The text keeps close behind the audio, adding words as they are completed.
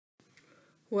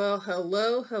Well,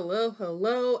 hello, hello,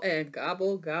 hello, and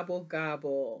gobble, gobble,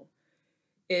 gobble.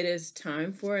 It is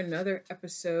time for another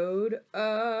episode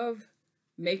of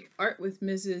Make Art with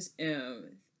Mrs.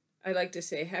 M. I'd like to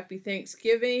say happy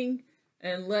Thanksgiving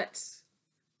and let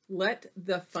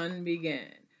the fun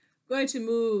begin. I'm going to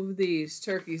move these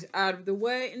turkeys out of the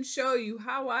way and show you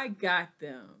how I got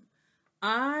them.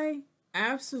 I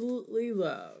absolutely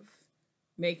love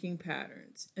making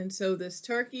patterns. And so this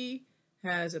turkey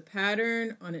has a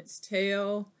pattern on its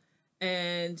tail,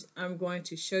 and I'm going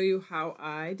to show you how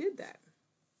I did that.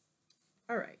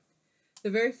 All right. The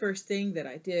very first thing that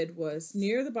I did was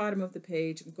near the bottom of the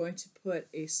page, I'm going to put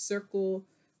a circle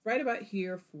right about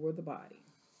here for the body.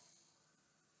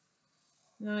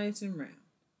 Nice and round.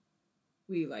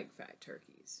 We like fat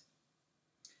turkeys.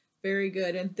 Very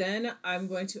good. And then I'm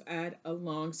going to add a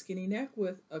long skinny neck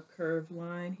with a curved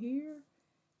line here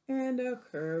and a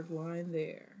curved line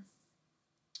there.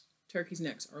 Turkeys'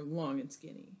 necks are long and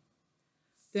skinny.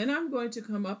 Then I'm going to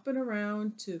come up and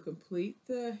around to complete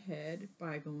the head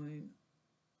by going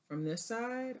from this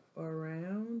side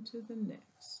around to the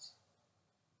next.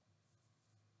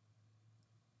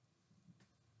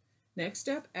 Next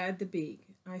up, add the beak.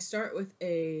 I start with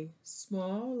a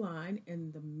small line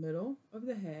in the middle of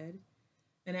the head,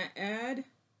 and I add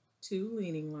 2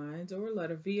 leaning lines or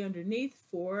letter V underneath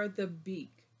for the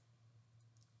beak.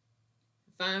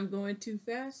 If I'm going too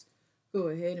fast, go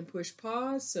ahead and push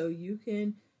pause so you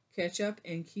can catch up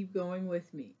and keep going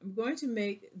with me. I'm going to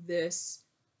make this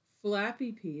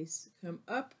flappy piece come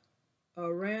up,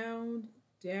 around,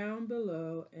 down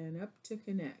below, and up to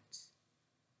connect.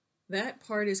 That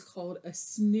part is called a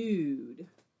snood.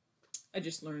 I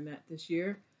just learned that this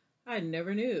year. I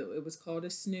never knew it was called a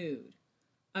snood.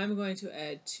 I'm going to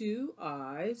add 2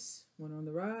 eyes, one on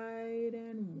the right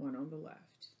and one on the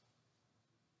left.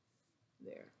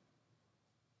 There.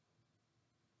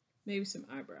 Maybe some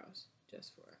eyebrows,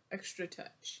 just for extra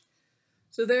touch.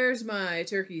 So there's my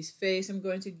turkey's face. I'm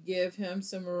going to give him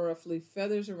some ruffly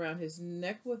feathers around his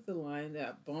neck with the line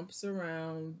that bumps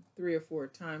around 3 or 4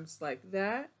 times like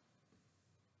that.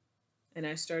 And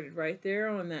I started right there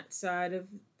on that side of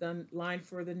the line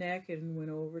for the neck and went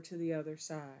over to the other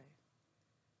side.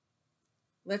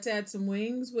 Let's add some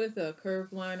wings with a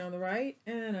curved line on the right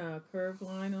and a curved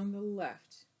line on the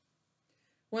left.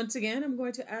 Once again, I'm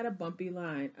going to add a bumpy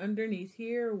line underneath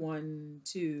here, 1,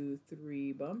 2,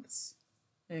 3 bumps,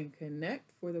 and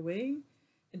connect for the wing,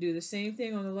 and do the same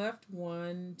thing on the left,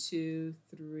 1, 2,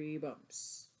 3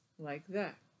 bumps, like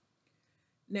that.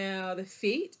 Now the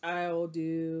feet, I'll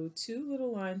do 2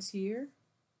 little lines here,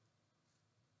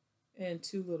 and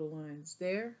 2 little lines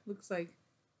there. Looks like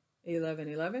 11,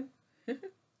 11.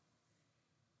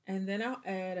 And then I'll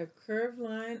add a curved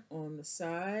line on the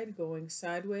side, going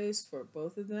sideways for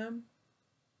both of them.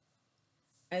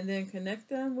 And then connect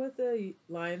them with a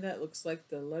line that looks like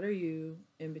the letter U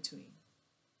in between.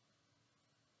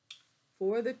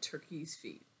 For the turkey's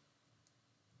feet.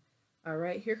 All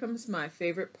right, here comes my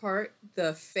favorite part,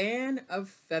 the fan of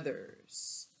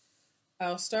feathers.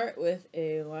 I'll start with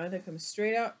a line that comes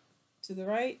straight out to the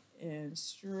right and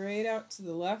straight out to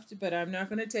the left, but I'm not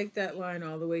going to take that line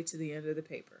all the way to the end of the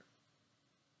paper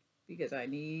because I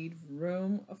need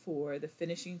room for the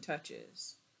finishing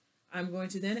touches. I'm going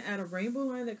to then add a rainbow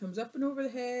line that comes up and over the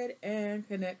head and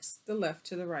connects the left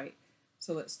to the right.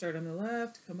 So let's start on the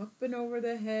left, come up and over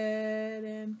the head,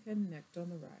 and connect on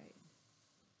the right.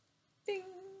 Ding!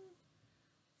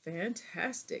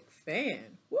 Fantastic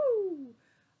fan. Woo!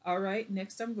 All right,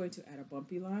 next I'm going to add a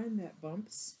bumpy line that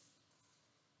bumps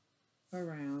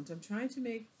around. I'm trying to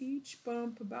make each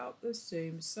bump about the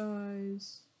same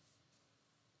size.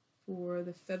 For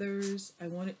the feathers, I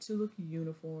want it to look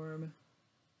uniform.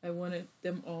 I wanted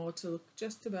them all to look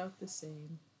just about the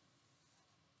same.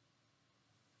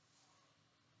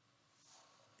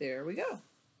 There we go.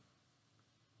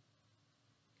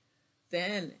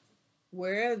 Then,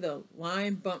 where the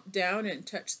line bumped down and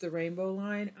touched the rainbow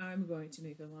line, I'm going to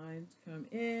make a line come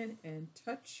in and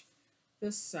touch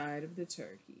the side of the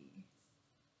turkey.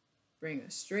 Bring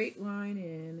a straight line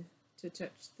in to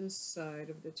touch the side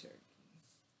of the turkey.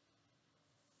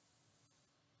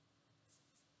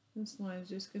 This line is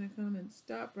just going to come and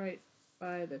stop right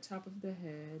by the top of the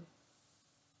head.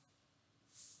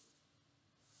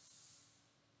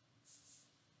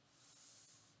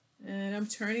 And I'm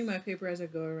turning my paper as I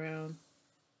go around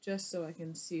just so I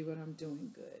can see what I'm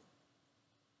doing good.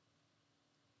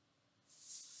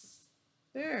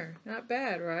 There, not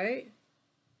bad, right?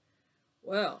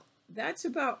 Well, that's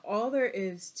about all there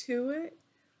is to it.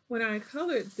 When I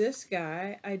colored this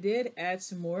guy, I did add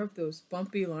some more of those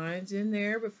bumpy lines in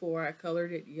there before I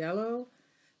colored it yellow.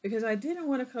 because I didn't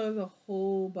want to color the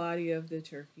whole body of the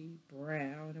turkey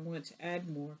brown. I wanted to add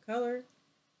more color.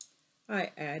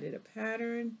 I added a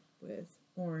pattern with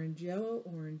orange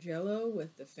yellow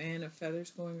with the fan of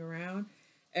feathers going around.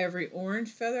 Every orange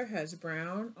feather has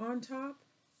brown on top.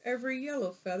 Every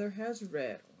yellow feather has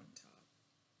red on top.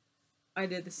 I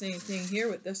did the same thing here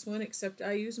with this one, except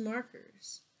I used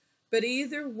markers. But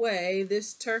either way,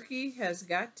 this turkey has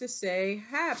got to say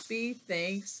Happy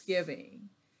Thanksgiving.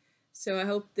 So I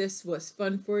hope this was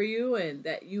fun for you and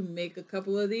that you make a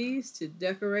couple of these to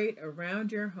decorate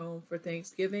around your home for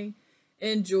Thanksgiving.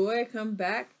 Enjoy, come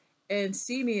back and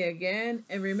see me again.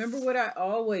 And remember what I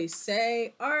always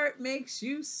say, art makes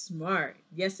you smart.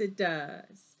 Yes, it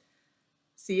does.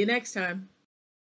 See you next time.